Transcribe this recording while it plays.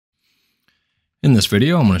In this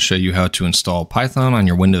video, I'm going to show you how to install Python on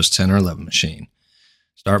your Windows 10 or 11 machine.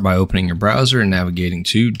 Start by opening your browser and navigating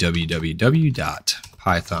to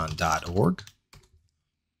www.python.org.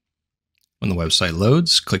 When the website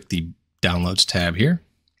loads, click the Downloads tab here.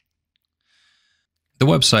 The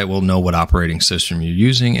website will know what operating system you're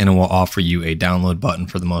using, and it will offer you a download button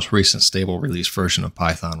for the most recent stable release version of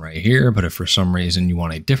Python right here. But if for some reason you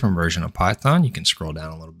want a different version of Python, you can scroll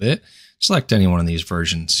down a little bit, select any one of these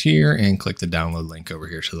versions here, and click the download link over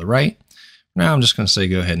here to the right. Now I'm just going to say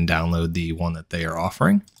go ahead and download the one that they are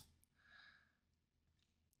offering.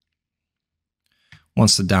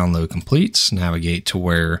 Once the download completes, navigate to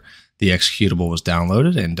where the executable was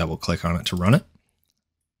downloaded and double click on it to run it.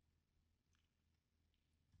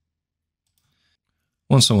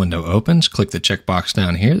 Once the window opens, click the checkbox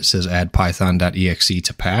down here that says add python.exe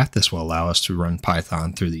to path. This will allow us to run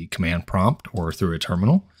Python through the command prompt or through a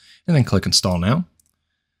terminal, and then click install now.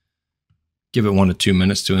 Give it 1 to 2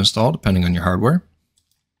 minutes to install depending on your hardware.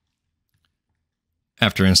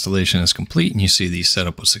 After installation is complete and you see the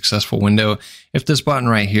setup was successful window, if this button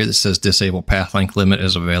right here that says disable path length limit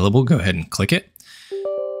is available, go ahead and click it.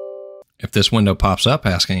 If this window pops up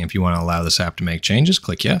asking if you want to allow this app to make changes,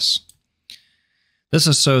 click yes. This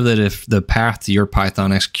is so that if the path to your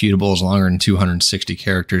Python executable is longer than 260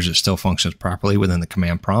 characters, it still functions properly within the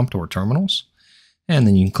command prompt or terminals. And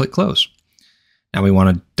then you can click close. Now we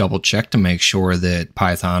want to double check to make sure that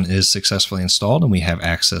Python is successfully installed and we have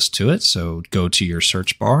access to it. So go to your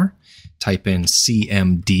search bar, type in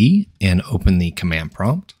CMD and open the command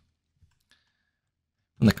prompt.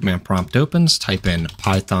 When the command prompt opens, type in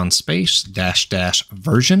Python space --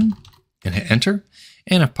 version and hit enter.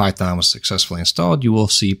 And if Python was successfully installed, you will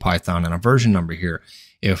see Python and a version number here.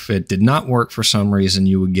 If it did not work for some reason,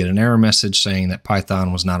 you would get an error message saying that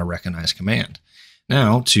Python was not a recognized command.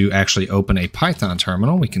 Now, to actually open a Python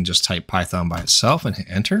terminal, we can just type Python by itself and hit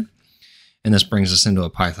enter. And this brings us into a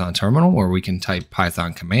Python terminal where we can type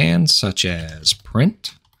Python commands such as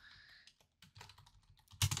print.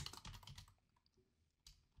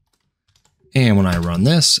 And when I run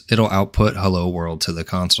this, it'll output hello world to the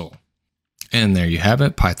console. And there you have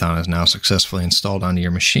it. Python is now successfully installed onto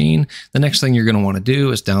your machine. The next thing you're going to want to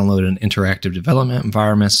do is download an interactive development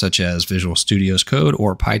environment such as Visual Studio's Code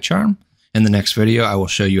or PyCharm. In the next video, I will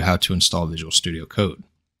show you how to install Visual Studio Code.